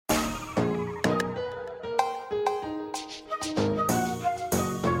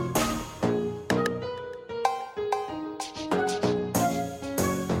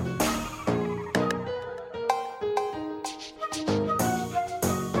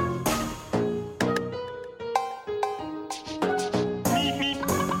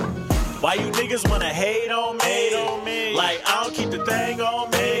Why you niggas wanna hate on me? Like I don't keep the thing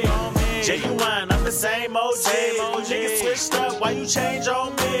on me. Genuine, I'm the same OG. Niggas switched up, why you change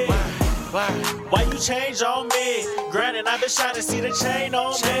on me? Why you change on me? Granted, I've been trying to see the chain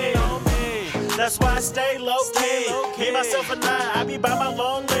on me. That's why I stay low-key. Me, myself, and I be by my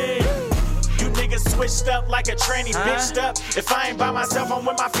lonely. You niggas switched up like a tranny, bitched up. If I ain't by myself, I'm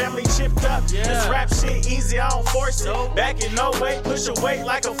with my family chipped up. This rap shit easy, I don't force it. Back in no way, push a weight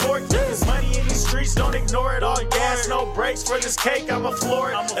like a fork. There's money in these streets, don't ignore it. All gas, no brakes for this cake, I'ma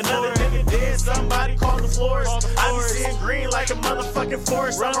floor it. Another nigga dead, somebody call the floors. I be seeing green like a motherfucking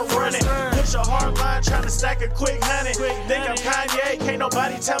forest. I'ma run it. Push a hard line, trying to stack a quick 100. Think I'm Kanye, can't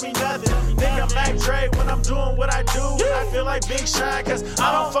nobody tell me nothing. Think I'm Mac Dre when I'm doing what I do. And I feel like Big Shine, cause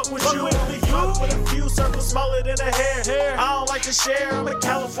I don't fuck with you. Fuck with a few circles smaller than a hair. I don't like to share, I'm a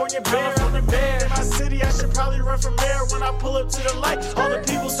California bear. In my city, I should probably run from there. When I pull up to the light, all the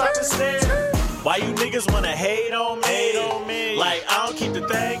people start to stare. Why you niggas wanna hate on me? Like I don't keep the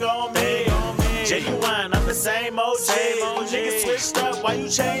thing on me. Genuine, I'm the same OG. Niggas switched up, why you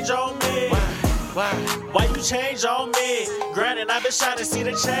change on me? Why you change on me? Granted, I've been trying to see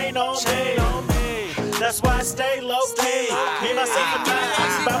the chain on me. That's why I stay low-key. Me, myself, and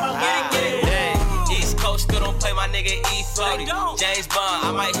I by my lonely. East Coast still don't play my nigga E40. James Bond,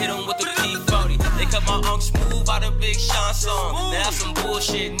 I might hit him with the P40. They cut my unk smooth out a Big Sean song. Now that's some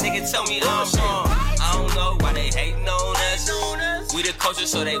bullshit, nigga tell me I'm wrong. I don't know why they hating on us. We the culture,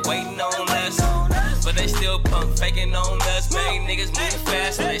 so they waiting on us. But they still punk faking on us. Make niggas move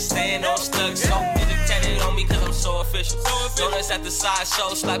fast, so they staying on stuck. So nigga tatted on me cause I'm so official. Donuts at the side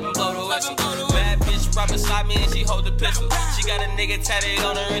show, slap and blow the whistle. Bad bitch right beside me and she hold the pistol. She got a nigga tatted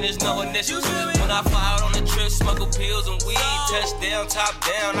on her and there's no initials. When I fly out on the trip, smuggle pills and weed. Touchdown, top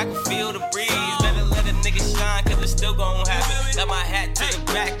down, I can feel the breeze. Better let a nigga shine cause it's still gon' happen. Got my hat to the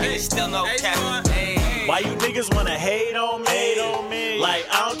back and it's still no cap. Why you niggas wanna hate on me? Like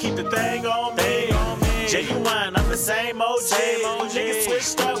I don't keep the thing on me. Genuine, I'm the same OG. Niggas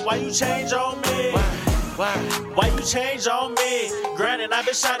switched up, why you change on me? Why you change on me? Granted, I've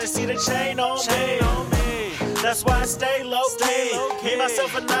been trying to see the chain on me. That's why I stay low-key. Me,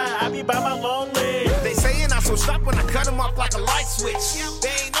 myself, and I be by my lonely. They saying I so sharp when I cut them off like a light switch. They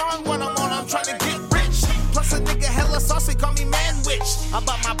ain't knowing what I'm on, I'm trying to get rich. Plus a nigga hella saucy, call me manwich. I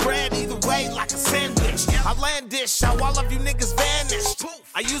bought my bread either way like a sandwich. Outlandish, how all of you niggas vanished.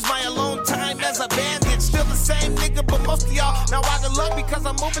 I use my alone time as a bandage. Still the same nigga, but most of y'all now out of luck because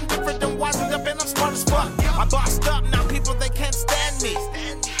I'm moving different than wising up and I'm smart as fuck. I bossed up, now people they can't stand me.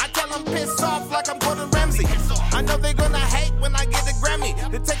 I tell them piss off like I'm Gordon Ramsay. I know they're gonna hate when I get a Grammy.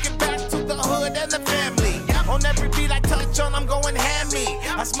 To take it back to the hood and the family. On every beat I touch on, I'm going hammy.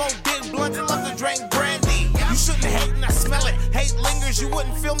 I smoke big blunts and love to drink brandy. You shouldn't hate and I smell it. Hate lingers, you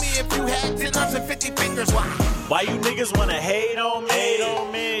wouldn't feel me if you had 10 arms and 50 fingers. Why you niggas wanna hate on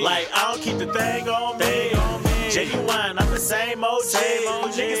me? Like I don't keep the thing on me. Genuine, I'm the same OG.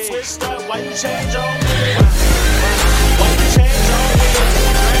 Niggas switched up, why you change on me?